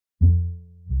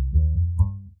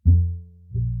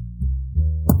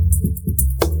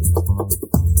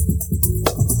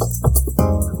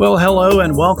Well, hello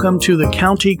and welcome to the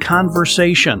County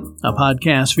Conversation, a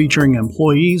podcast featuring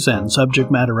employees and subject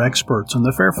matter experts in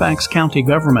the Fairfax County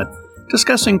government,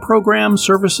 discussing programs,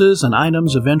 services, and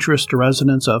items of interest to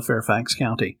residents of Fairfax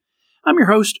County. I'm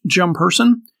your host, Jim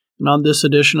Person, and on this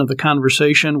edition of the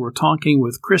Conversation, we're talking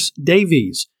with Chris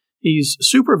Davies. He's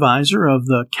supervisor of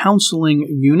the counseling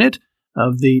unit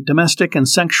of the Domestic and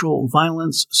Sexual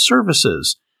Violence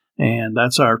Services. And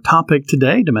that's our topic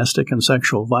today, domestic and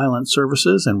sexual violence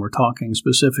services, and we're talking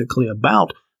specifically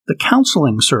about the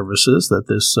counseling services that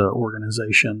this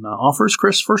organization offers.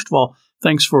 Chris, first of all,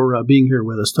 thanks for being here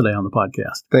with us today on the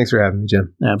podcast. Thanks for having me,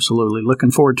 Jim. Absolutely. Looking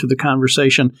forward to the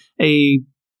conversation. A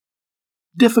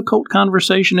difficult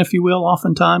conversation, if you will,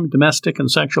 oftentimes, domestic and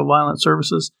sexual violence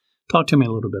services. Talk to me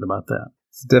a little bit about that.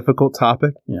 It's a difficult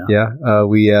topic.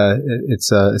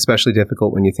 It's especially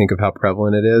difficult when you think of how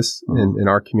prevalent it is in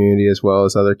our community as well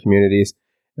as other communities.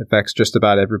 It affects just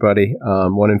about everybody.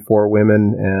 1 in 4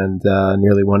 women and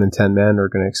nearly 1 in 10 men are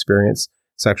going to experience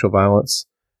sexual violence,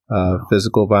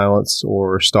 physical violence,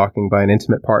 or stalking by an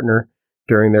intimate partner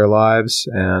during their lives.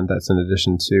 And that's in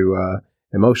addition to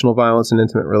emotional violence in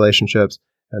intimate relationships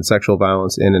and sexual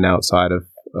violence in and outside of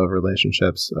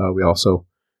relationships. We also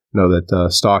know that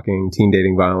stalking, teen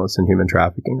dating violence, and human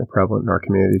trafficking are prevalent in our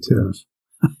community too.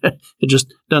 It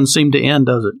just doesn't seem to end,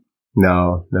 does it?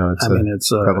 No, it's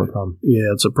a prevalent problem.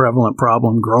 Yeah, it's a prevalent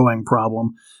problem, growing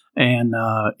problem. And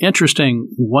interesting,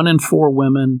 1 in 4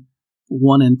 women,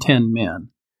 1 in 10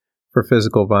 men. For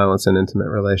physical violence in intimate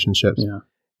relationships.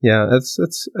 Yeah,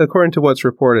 that's according to what's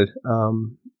reported.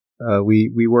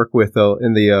 We work with,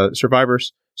 in the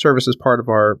survivors services part of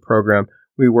our program,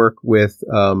 we work with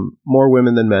more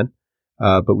women than men,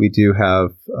 but we do have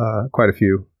quite a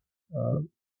few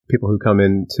people who come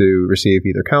in to receive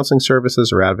either counseling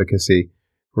services or advocacy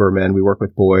who are men. We work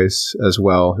with boys as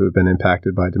well who have been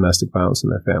impacted by domestic violence in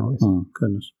their families. Oh,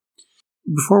 goodness.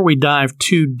 Before we dive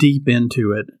too deep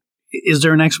into it, is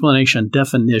there an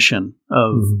definition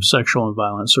of sexual and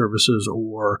violent services,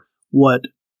 or what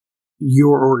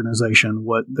your organization,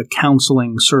 what the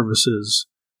counseling services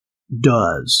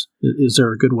does? Is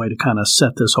there a good way to kind of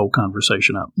set this whole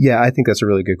conversation up? Yeah, I think that's a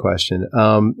really good question.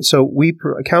 So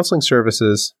counseling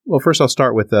services, well, first I'll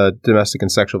start with the domestic and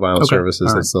sexual violence services.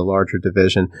 Right. That's the larger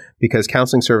division, because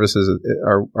counseling services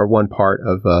are one part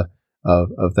of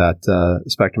that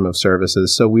spectrum of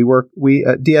services. So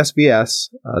DSVS,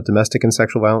 Domestic and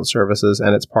Sexual Violence Services,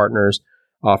 and its partners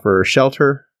offer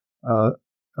shelter,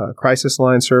 crisis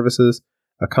line services,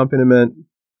 accompaniment,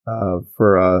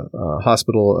 for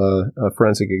hospital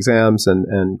forensic exams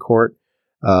and court,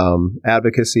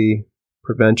 advocacy,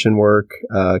 prevention work,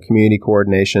 community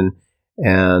coordination,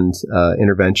 and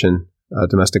intervention,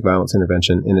 domestic violence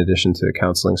intervention, in addition to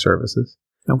counseling services.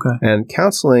 Okay. And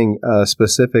counseling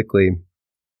specifically,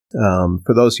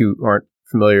 for those who aren't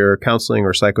familiar, counseling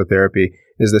or psychotherapy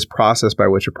is this process by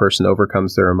which a person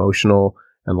overcomes their emotional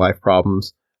and life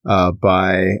problems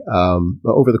by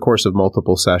over the course of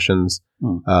multiple sessions,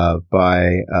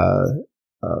 by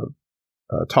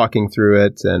talking through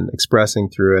it and expressing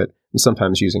through it, and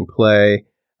sometimes using play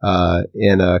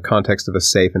in a context of a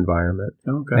safe environment.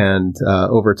 Okay. And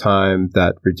over time,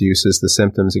 that reduces the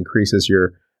symptoms, increases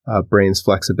your brain's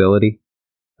flexibility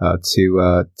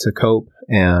to cope,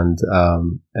 and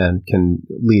can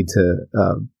lead to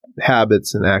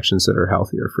habits and actions that are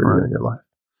healthier for you in your life.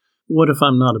 What if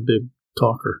I'm not a big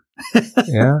talker?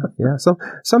 Yeah.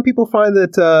 Some people find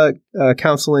that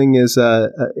counseling is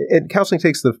counseling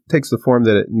takes the form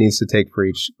that it needs to take for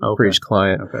each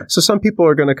client. Okay. So some people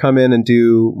are going to come in and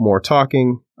do more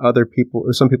talking.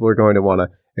 Some people are going to want to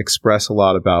express a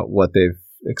lot about what they've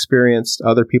experienced.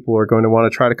 Other people are going to want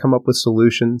to try to come up with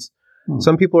solutions.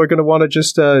 Some people are going to want to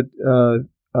just learn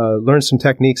some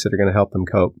techniques that are going to help them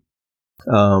cope.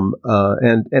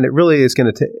 And it really is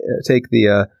going to take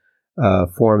the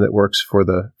form that works for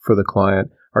the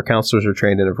client. Our counselors are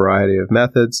trained in a variety of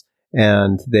methods,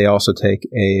 and they also take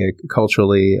a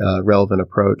culturally relevant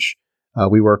approach.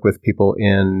 We work with people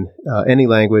in any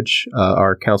language.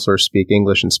 Our counselors speak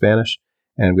English and Spanish,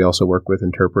 and we also work with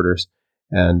interpreters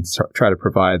and try to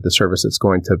provide the service that's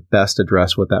going to best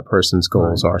address what that person's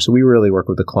goals are. So we really work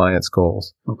with the client's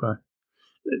goals. Okay.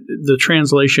 The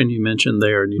translation you mentioned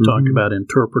there, and you talked about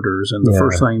interpreters, and the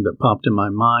first thing that popped in my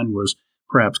mind was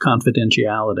perhaps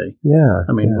confidentiality. Yeah.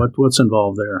 I mean, what's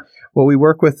involved there? Well, we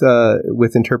work with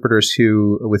interpreters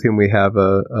with whom we have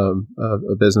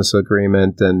a business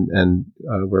agreement, and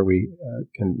where we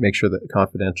can make sure that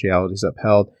confidentiality is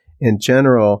upheld. In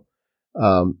general,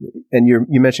 and you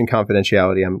mentioned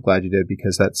confidentiality. I'm glad you did,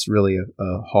 because that's really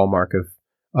a hallmark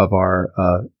of our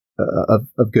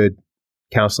of good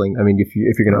counseling. I mean, if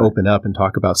you're going to open up and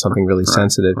talk about something really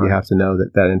sensitive, you have to know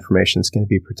that that information is going to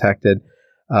be protected.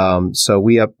 So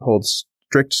we uphold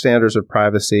strict standards of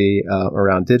privacy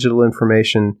around digital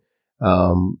information,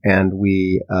 and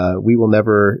we will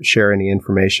never share any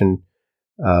information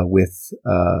with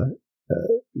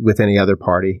any other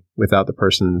party without the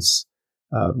person's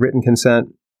written consent,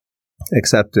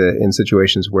 except in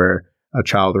situations where a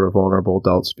child or a vulnerable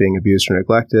adult's being abused or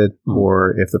neglected,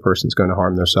 or if the person's going to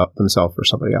harm themselves or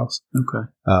somebody else. Okay.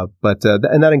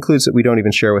 And that includes that we don't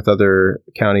even share with other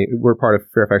county. We're part of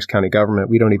Fairfax County government.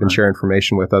 We don't even share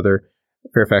information with other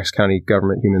Fairfax County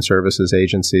government human services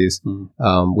agencies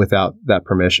without that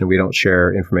permission. We don't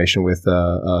share information with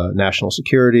national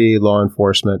security, law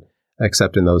enforcement,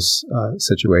 except in those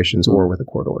situations or with a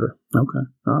court order. Okay.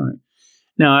 All right.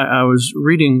 Now, I was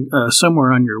reading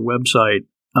somewhere on your website,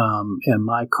 am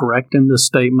I correct in this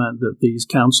statement that these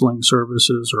counseling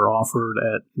services are offered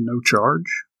at no charge?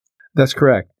 That's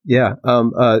correct. Yeah.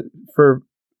 For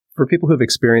people who have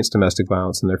experienced domestic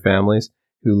violence in their families,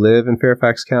 who live in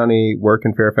Fairfax County, work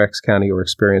in Fairfax County, or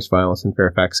experience violence in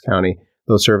Fairfax County,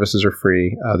 those services are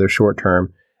free. They're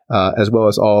short-term, as well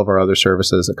as all of our other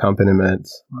services, accompaniment,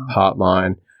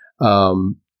 hotline.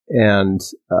 And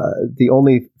the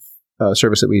only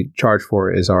service that we charge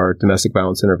for is our domestic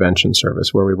violence intervention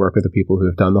service, where we work with the people who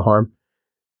have done the harm.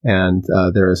 And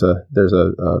there's a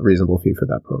reasonable fee for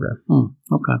that program.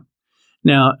 Okay.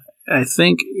 Now, I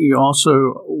think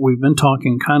we've been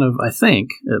talking kind of, I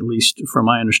think, at least from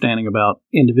my understanding, about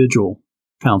individual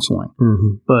counseling.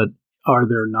 But are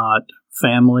there not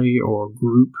family or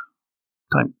group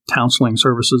type counseling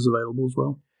services available as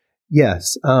well?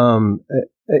 Yes.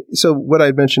 So what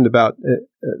I mentioned about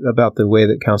the way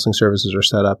that counseling services are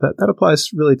set up, that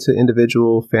applies really to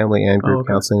individual, family, and group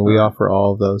counseling. We offer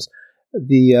all of those.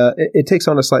 It takes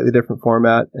on a slightly different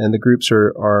format, and the groups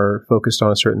are focused on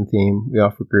a certain theme. We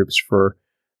offer groups for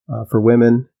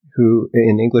women who,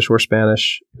 in English or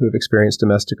Spanish, who have experienced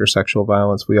domestic or sexual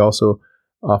violence. We also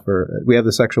we have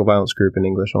the sexual violence group in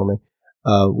English only.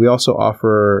 We also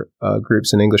offer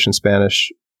groups in English and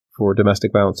Spanish for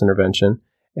domestic violence intervention,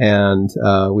 and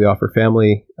we offer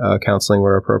family counseling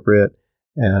where appropriate.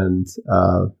 And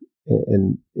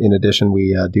in addition,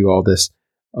 we do all this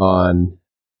on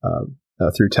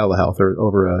through telehealth or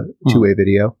over a two-way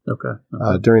video. Okay.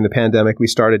 During the pandemic, we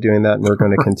started doing that, and we're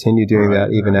going to continue doing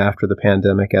that even after the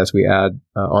pandemic as we add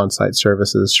on-site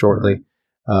services shortly,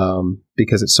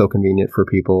 because it's so convenient for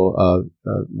people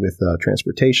with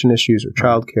transportation issues or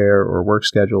childcare or work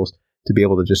schedules to be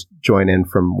able to just join in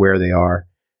from where they are.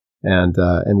 And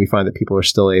we find that people are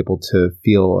still able to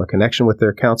feel a connection with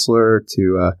their counselor,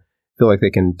 to feel like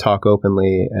they can talk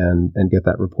openly and get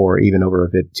that rapport even over a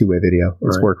two-way video.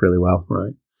 It's worked really well.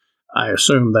 Right. I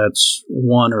assume that's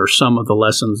one or some of the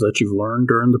lessons that you've learned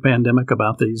during the pandemic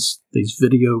about these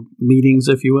video meetings,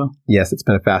 if you will. Yes, it's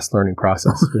been a fast learning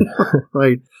process.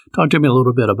 Right. Talk to me a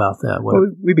little bit about that. Well,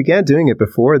 we began doing it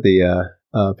before the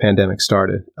pandemic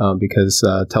started because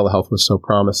telehealth was so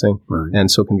promising and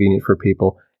so convenient for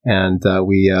people. And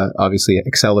we obviously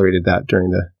accelerated that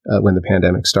during when the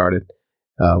pandemic started.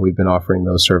 We've been offering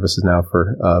those services now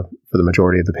for the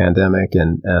majority of the pandemic,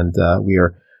 and we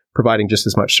are providing just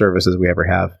as much service as we ever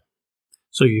have.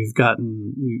 So you've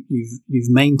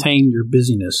maintained your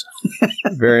busyness.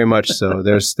 Very much so.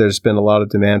 There's been a lot of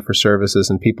demand for services,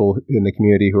 and people in the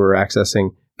community who are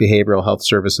accessing behavioral health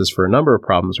services for a number of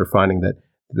problems are finding that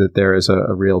there is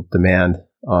a real demand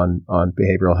on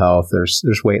behavioral health. There's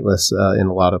wait lists in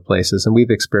a lot of places, and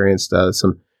we've experienced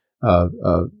some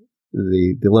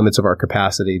the limits of our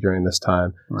capacity during this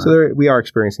time. Right. So we are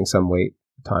experiencing some wait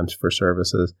times for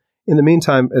services. In the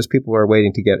meantime, as people are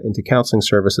waiting to get into counseling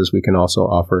services, we can also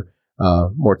offer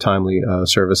more timely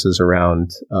services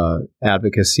around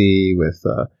advocacy with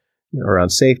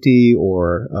around safety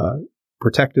or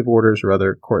protective orders or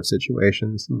other court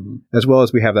situations, as well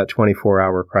as we have that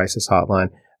 24-hour crisis hotline.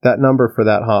 That number for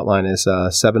that hotline is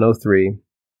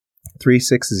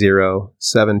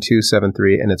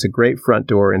 703-360-7273, and it's a great front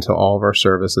door into all of our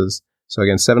services. So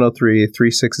again,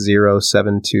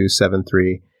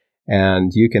 703-360-7273,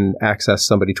 and you can access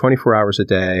somebody 24 hours a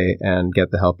day and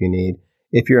get the help you need.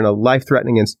 If you're in a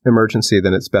life-threatening emergency,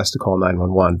 then it's best to call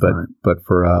 911. But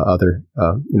for other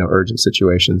urgent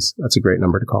situations, that's a great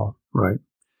number to call. Right.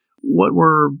 What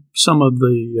were some of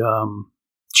the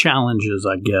challenges,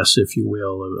 I guess, if you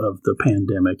will, of the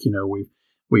pandemic?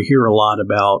 We hear a lot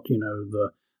about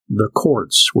the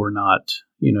courts were not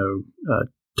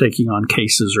taking on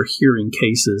cases or hearing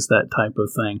cases, that type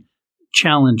of thing.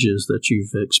 Challenges that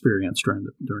you've experienced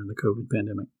during the COVID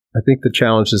pandemic. I think the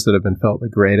challenges that have been felt the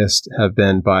greatest have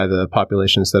been by the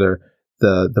populations that are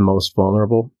the most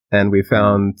vulnerable. And we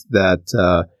found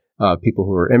that people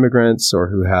who are immigrants or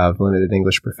who have limited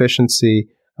English proficiency,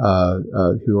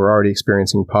 who are already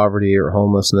experiencing poverty or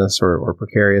homelessness or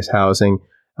precarious housing,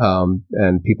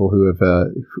 and people who have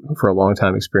for a long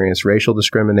time experienced racial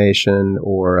discrimination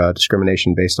or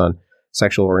discrimination based on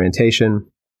sexual orientation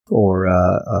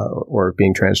or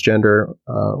being transgender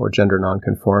or gender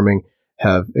nonconforming,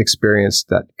 have experienced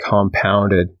that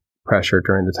compounded pressure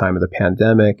during the time of the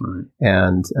pandemic. Right.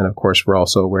 And of course, we're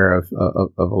also aware of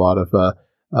a lot of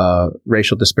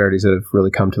racial disparities that have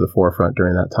really come to the forefront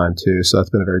during that time too. So that's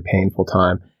been a very painful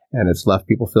time, and it's left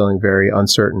people feeling very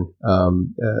uncertain.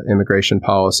 Immigration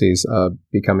policies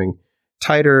becoming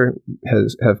tighter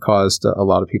have caused a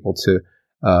lot of people to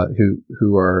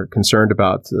who are concerned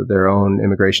about their own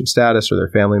immigration status or their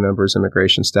family members'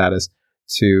 immigration status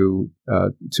to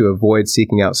avoid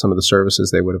seeking out some of the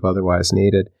services they would have otherwise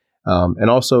needed. And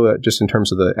also just in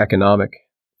terms of the economic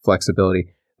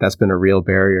flexibility, that's been a real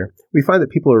barrier. We find that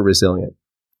people are resilient.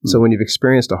 So when you've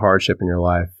experienced a hardship in your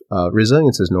life,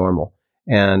 resilience is normal.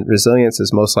 And resilience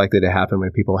is most likely to happen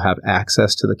when people have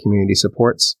access to the community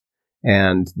supports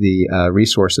and the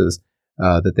resources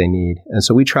that they need. And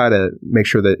so we try to make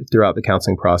sure that throughout the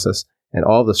counseling process and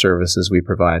all the services we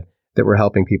provide, that we're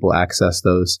helping people access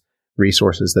those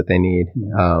resources that they need.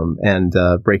 And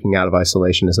breaking out of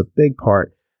isolation is a big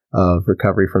part of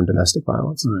recovery from domestic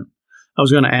violence. Right. I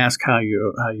was going to ask how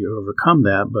you overcome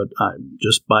that, but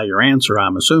just by your answer,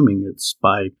 I'm assuming it's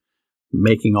by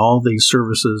making all these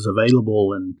services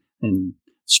available and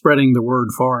spreading the word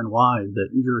far and wide that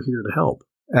you're here to help.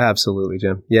 Absolutely,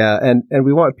 Jim. Yeah, and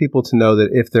we want people to know that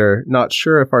if they're not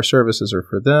sure if our services are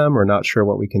for them or not sure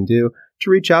what we can do,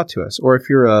 to reach out to us. Or if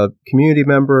you're a community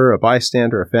member, a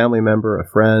bystander, a family member, a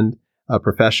friend, a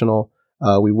professional,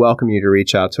 we welcome you to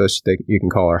reach out to us. You can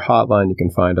call our hotline. You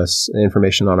can find us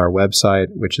information on our website,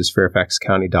 which is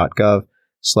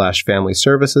fairfaxcounty.gov/family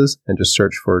services, and just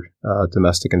search for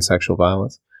domestic and sexual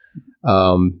violence.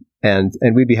 And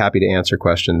we'd be happy to answer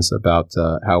questions about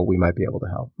how we might be able to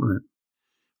help. Right.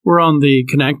 We're on the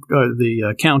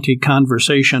County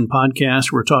Conversation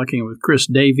podcast. We're talking with Chris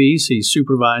Davies. He's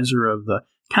supervisor of the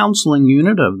counseling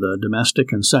unit of the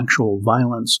Domestic and Sexual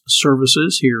Violence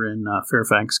Services here in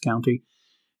Fairfax County.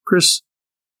 Chris,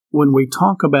 when we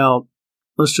talk about,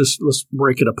 let's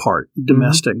break it apart,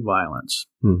 domestic violence.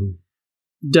 Mm-hmm.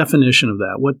 Definition of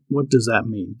that, what does that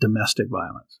mean, domestic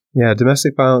violence? Yeah,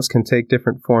 domestic violence can take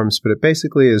different forms, but it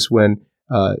basically is when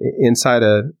inside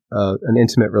an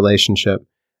intimate relationship,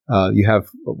 you have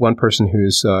one person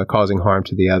who's causing harm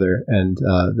to the other, and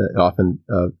that often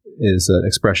is an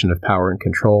expression of power and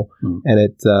control. And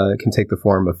it can take the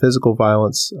form of physical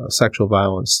violence, sexual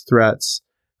violence, threats,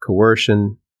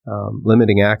 coercion,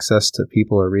 limiting access to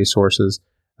people or resources,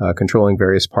 controlling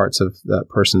various parts of that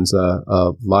person's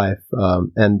life,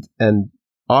 and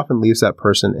often leaves that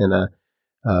person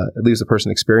leaves the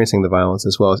person experiencing the violence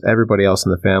as well as everybody else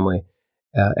in the family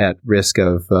at risk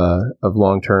of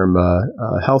long-term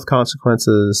health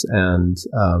consequences and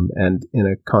in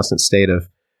a constant state of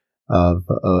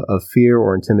fear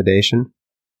or intimidation.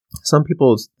 Some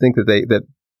people think that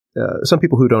some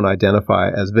people who don't identify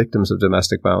as victims of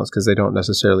domestic violence because they don't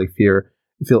necessarily feel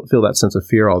that sense of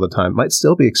fear all the time might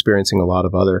still be experiencing a lot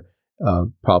of other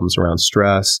problems around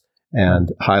stress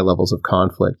and high levels of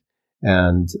conflict.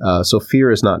 And so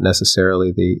fear is not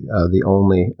necessarily the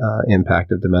only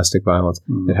impact of domestic violence.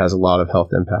 It has a lot of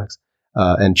health impacts.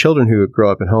 And children who grow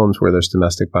up in homes where there's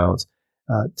domestic violence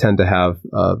tend to have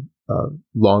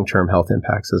long-term health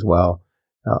impacts as well,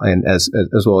 and as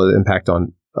well as impact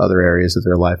on other areas of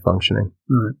their life functioning.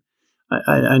 Right.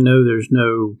 I know there's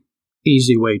no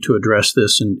easy way to address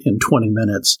this in 20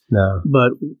 minutes. No.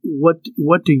 But what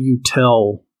do you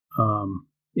tell?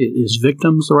 Is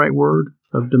victims the right word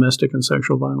of domestic and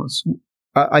sexual violence?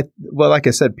 Well, like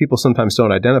I said, people sometimes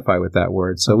don't identify with that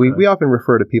word. So we often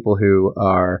refer to people who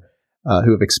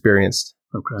have experienced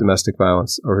domestic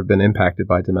violence or have been impacted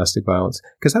by domestic violence,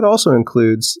 because that also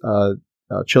includes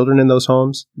children in those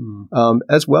homes,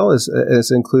 as well as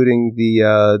including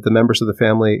the members of the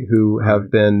family who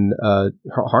have been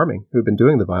who've been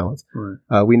doing the violence.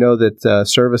 Right. We know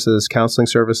that counseling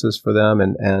services for them,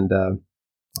 and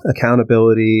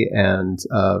accountability and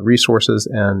resources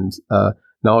and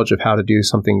knowledge of how to do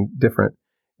something different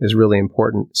is really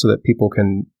important, so that people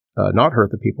can not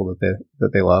hurt the people that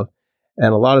they love.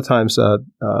 And a lot of times,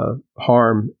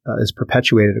 harm is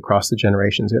perpetuated across the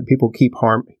generations. People keep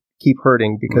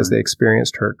hurting because they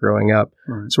experienced hurt growing up.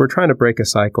 Right. So we're trying to break a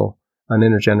cycle, an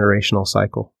intergenerational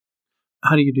cycle.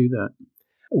 How do you do that?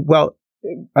 Well,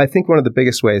 I think one of the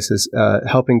biggest ways is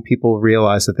helping people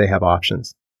realize that they have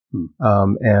options.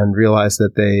 and realize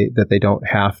that they don't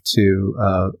have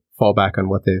to fall back on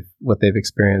what they've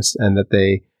experienced, and that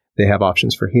they have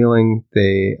options for healing.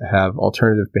 They have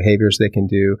alternative behaviors they can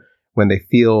do when they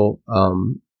feel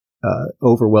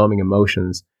overwhelming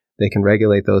emotions. They can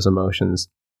regulate those emotions,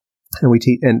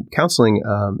 and counseling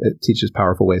it teaches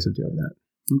powerful ways of doing that.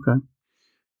 Okay.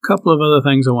 A couple of other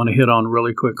things I want to hit on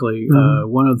really quickly.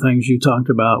 One of the things you talked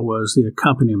about was the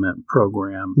accompaniment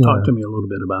program. Yeah. Talk to me a little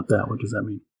bit about that. What does that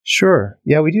mean? Sure.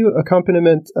 Yeah, we do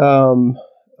accompaniment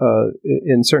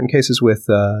in certain cases with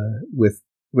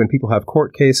when people have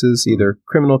court cases, either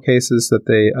criminal cases that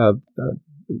they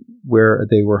where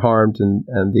they were harmed and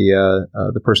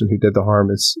the person who did the harm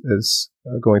is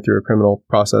going through a criminal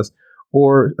process,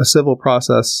 or a civil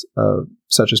process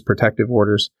such as protective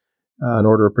orders. An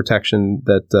order of protection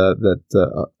that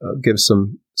gives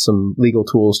some legal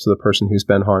tools to the person who's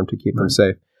been harmed to keep them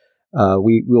safe.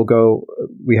 We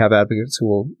have advocates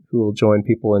who will join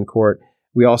people in court.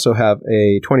 We also have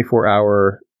a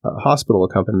 24-hour hospital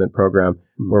accompaniment program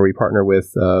where we partner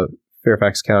with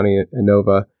Fairfax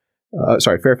Inova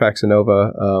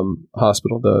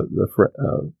Hospital,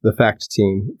 the FACT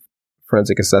team,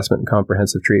 Forensic Assessment and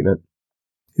Comprehensive Treatment,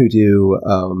 who do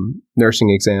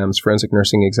forensic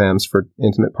nursing exams for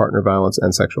intimate partner violence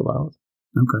and sexual violence.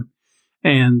 Okay.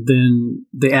 And then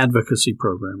the advocacy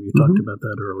program, you talked about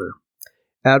that earlier.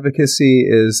 Advocacy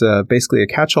is basically a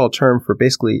catch-all term for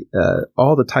basically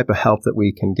all the type of help that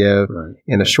we can give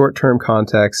in a short-term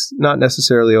context, not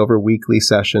necessarily over weekly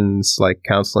sessions. Like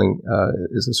counseling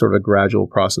is a sort of a gradual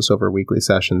process over weekly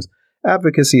sessions.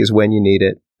 Advocacy is when you need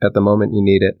it, at the moment you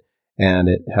need it. And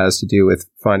it has to do with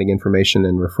finding information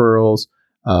and referrals,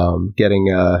 getting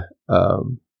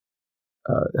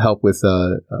help with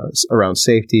around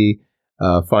safety,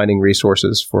 finding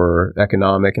resources for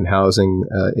economic and housing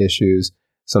issues,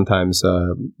 sometimes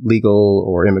legal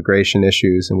or immigration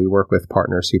issues, and we work with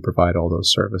partners who provide all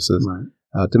those services.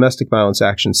 Right. Domestic Violence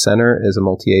Action Center is a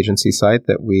multi-agency site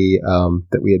that we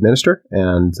administer,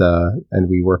 and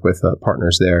we work with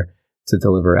partners there to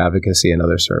deliver advocacy and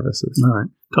other services. All right.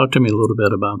 Talk to me a little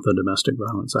bit about the Domestic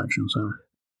Violence Action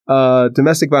Center.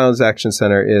 Domestic Violence Action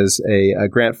Center is a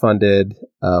grant-funded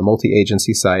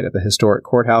multi-agency site at the historic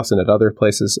courthouse and at other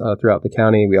places throughout the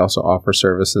county. We also offer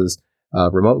services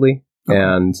remotely,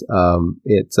 and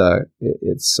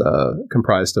it's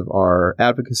comprised of our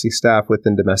advocacy staff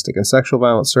within domestic and sexual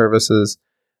violence services,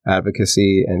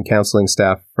 advocacy and counseling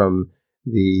staff from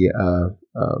the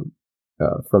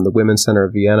Women's Center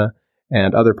of Vienna,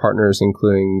 and other partners,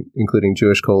 including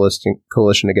Jewish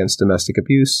Coalition Against Domestic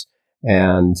Abuse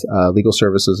and Legal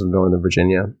Services of Northern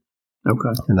Virginia,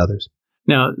 and others.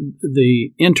 Now,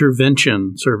 the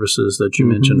intervention services that you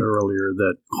mentioned earlier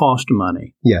that cost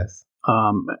money. Yes.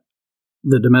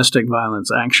 The Domestic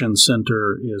Violence Action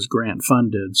Center is grant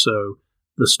funded, so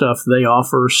the stuff they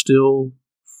offer still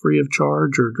free of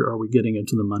charge, or are we getting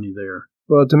into the money there?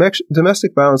 Well,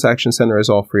 Domestic Violence Action Center is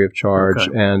all free of charge,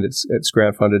 and it's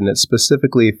grant funded, and it's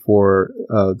specifically for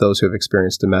those who have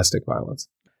experienced domestic violence.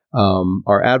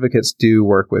 Our advocates do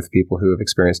work with people who have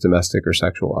experienced domestic or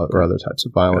sexual or other types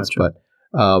of violence, but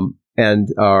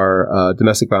our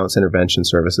domestic violence intervention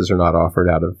services are not offered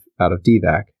out of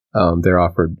DVAC. They're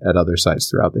offered at other sites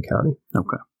throughout the county.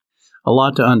 Okay. A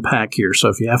lot to unpack here, so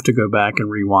if you have to go back and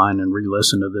rewind and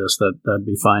re-listen to this, that'd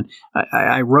be fine.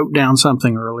 I wrote down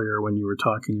something earlier when you were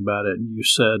talking about it. You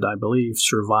said, I believe,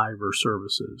 survivor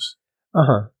services.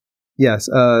 Yes.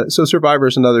 So survivor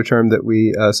is another term that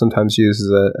we sometimes use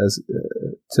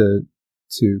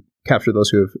to capture those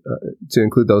who have to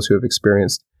include those who have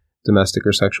experienced domestic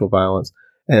or sexual violence.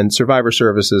 And survivor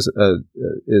services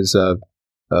is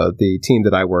the team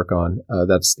that I work on.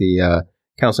 That's the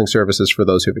counseling services for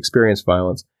those who have experienced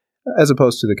violence, as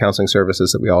opposed to the counseling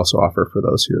services that we also offer for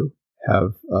those who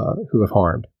have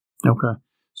harmed. Okay.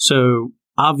 So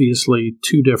obviously,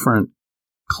 two different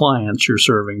clients you're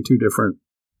serving, two different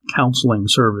counseling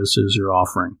services you're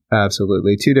offering.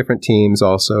 Absolutely. Two different teams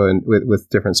also, and with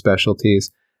different specialties.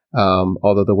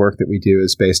 Although the work that we do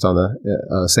is based on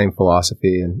the same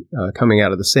philosophy and coming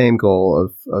out of the same goal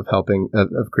of helping,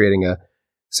 of creating a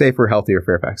safer, healthier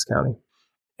Fairfax County.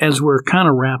 As we're kind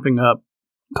of wrapping up,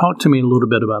 talk to me a little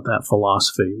bit about that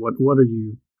philosophy. What are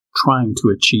you trying to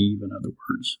achieve, in other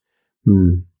words?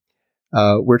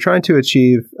 We're trying to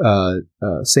achieve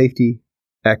safety,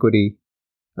 equity,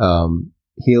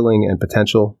 healing, and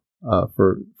potential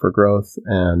for growth,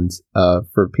 and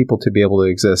for people to be able to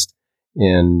exist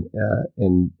in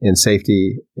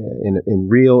safety, in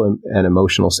real and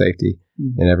emotional safety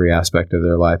in every aspect of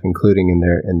their life, including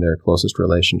in their closest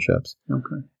relationships.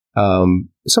 Okay.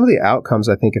 Some of the outcomes,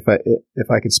 I think, if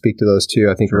I could speak to those too,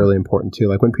 I think are really important too.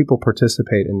 Like when people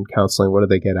participate in counseling, what do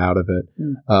they get out of it?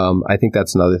 I think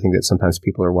that's another thing that sometimes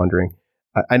people are wondering.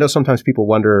 I know sometimes people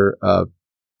wonder,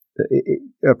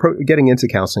 getting into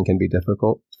counseling can be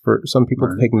difficult for some people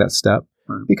taking that step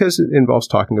because it involves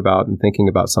talking about and thinking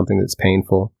about something that's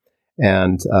painful.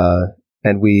 And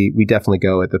we definitely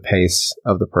go at the pace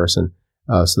of the person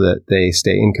so that they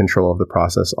stay in control of the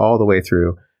process all the way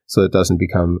through, so it doesn't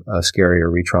become a scary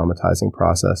or re-traumatizing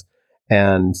process.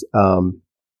 And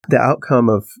the outcome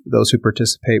of those who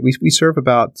participate, we serve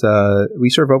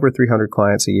over 300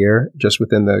 clients a year just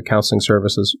within the counseling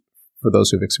services for those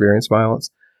who've experienced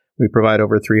violence. We provide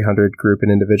over 300 group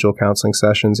and individual counseling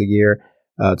sessions a year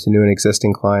to new and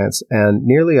existing clients. And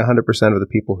nearly 100% of the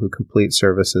people who complete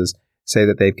services say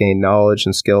that they've gained knowledge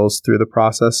and skills through the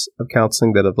process of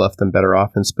counseling that have left them better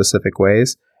off in specific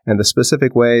ways. And the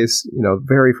specific ways,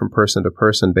 vary from person to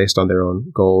person based on their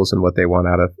own goals and what they want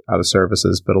out of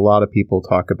services. But a lot of people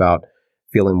talk about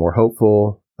feeling more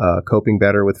hopeful, coping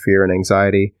better with fear and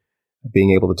anxiety,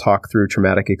 being able to talk through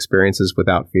traumatic experiences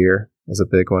without fear is a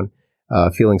big one,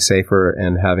 feeling safer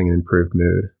and having an improved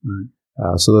mood. Right.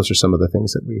 So those are some of the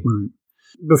things that we... Right.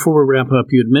 Before we wrap up,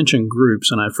 you had mentioned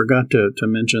groups, and I forgot to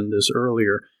mention this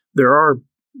earlier. There are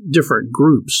different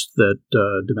groups that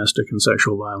Domestic and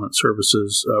Sexual Violence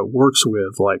Services works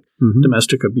with, like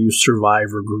Domestic Abuse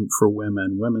Survivor Group for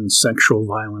Women, Women's Sexual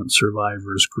Violence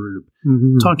Survivors Group.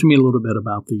 Talk to me a little bit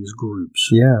about these groups.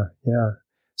 Yeah.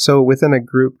 So within a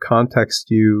group context,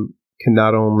 you can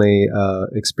not only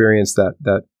experience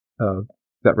that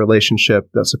relationship,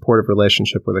 that supportive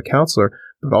relationship with a counselor,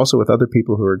 but also with other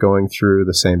people who are going through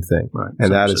the same thing. Right.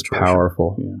 And that is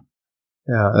powerful.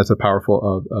 Yeah, that's a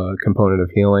powerful component of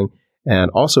healing.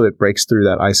 And also it breaks through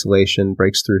that isolation,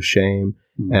 breaks through shame,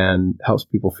 and helps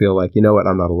people feel like, you know what,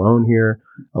 I'm not alone here.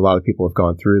 A lot of people have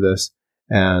gone through this.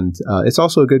 And it's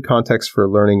also a good context for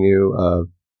learning new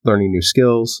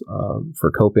skills, for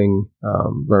coping,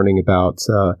 learning about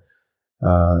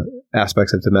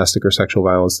aspects of domestic or sexual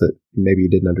violence that maybe you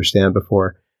didn't understand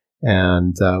before.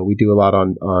 And we do a lot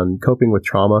on coping with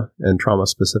trauma and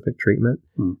trauma-specific treatment.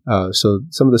 So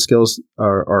some of the skills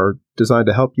are designed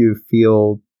to help you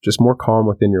feel just more calm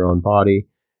within your own body,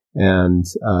 and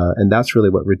that's really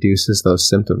what reduces those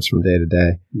symptoms from day to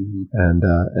day, and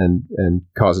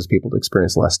causes people to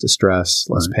experience less distress,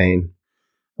 less pain.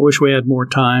 I wish we had more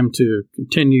time to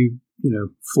continue,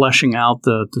 fleshing out I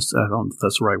don't know if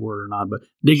that's the right word or not, but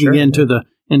digging into the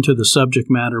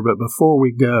subject matter. But before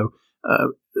we go,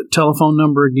 telephone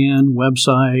number again,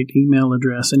 website, email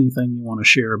address, anything you want to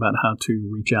share about how to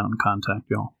reach out and contact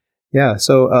y'all. Yeah,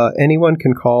 so anyone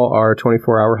can call our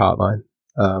 24-hour hotline,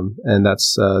 and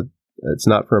that's it's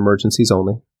not for emergencies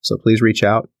only. So please reach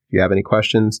out if you have any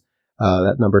questions.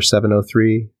 That number is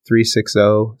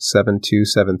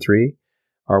 703-360-7273.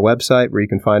 Our website, where you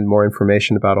can find more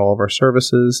information about all of our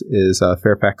services, is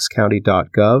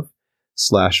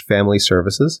fairfaxcounty.gov/family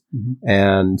services.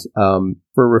 And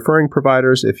for referring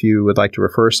providers, if you would like to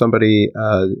refer somebody,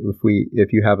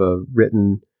 if you have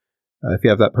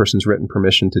that person's written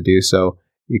permission to do so,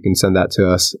 you can send that to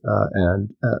us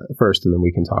first, and then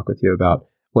we can talk with you about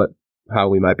how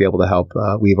we might be able to help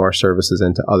weave our services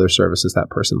into other services that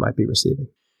person might be receiving.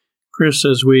 Chris,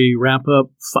 as we wrap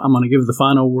up, I'm going to give the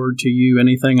final word to you.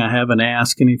 Anything I haven't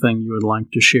asked, anything you would like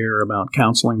to share about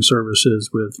counseling services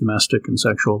with Domestic and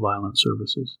Sexual Violence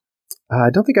Services? I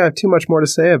don't think I have too much more to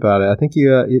say about it. I think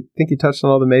you touched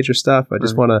on all the major stuff. I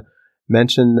just want to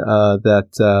mention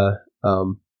that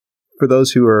for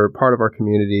those who are part of our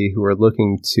community, who are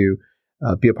looking to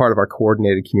be a part of our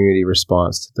coordinated community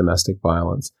response to domestic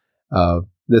violence,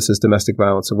 this is Domestic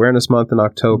Violence Awareness Month in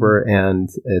October, and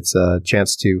it's a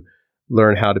chance to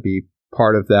learn how to be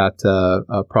part of that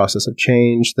process of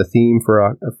change. The theme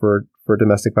for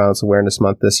Domestic Violence Awareness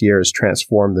Month this year is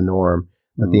Transform the Norm,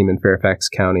 the theme in Fairfax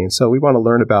County. And so we want to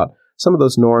learn about some of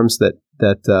those norms that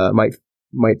might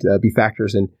be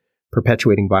factors in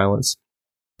perpetuating violence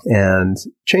and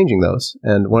changing those.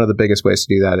 And one of the biggest ways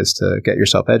to do that is to get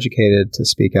yourself educated, to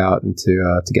speak out, and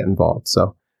to get involved.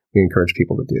 So we encourage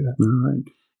people to do that. All right.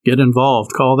 Get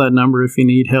involved. Call that number if you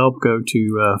need help. Go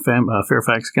to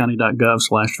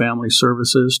fairfaxcounty.gov/family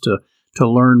services to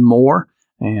learn more.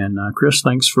 And Chris,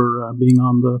 thanks for being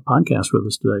on the podcast with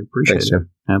us today. Appreciate it. Jim.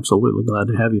 Absolutely glad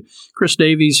to have you. Chris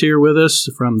Davies here with us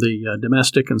from the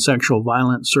Domestic and Sexual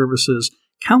Violence Services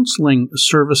Counseling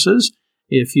Services.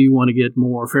 If you want to get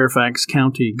more Fairfax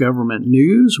County government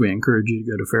news, we encourage you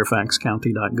to go to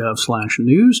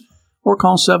fairfaxcounty.gov/news. or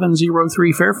call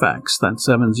 703-FAIRFAX. That's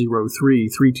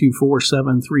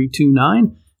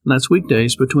 703-324-7329. and that's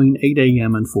weekdays between 8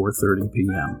 a.m. and 4:30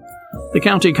 p.m. The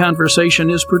County Conversation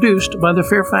is produced by the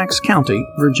Fairfax County,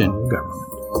 Virginia government.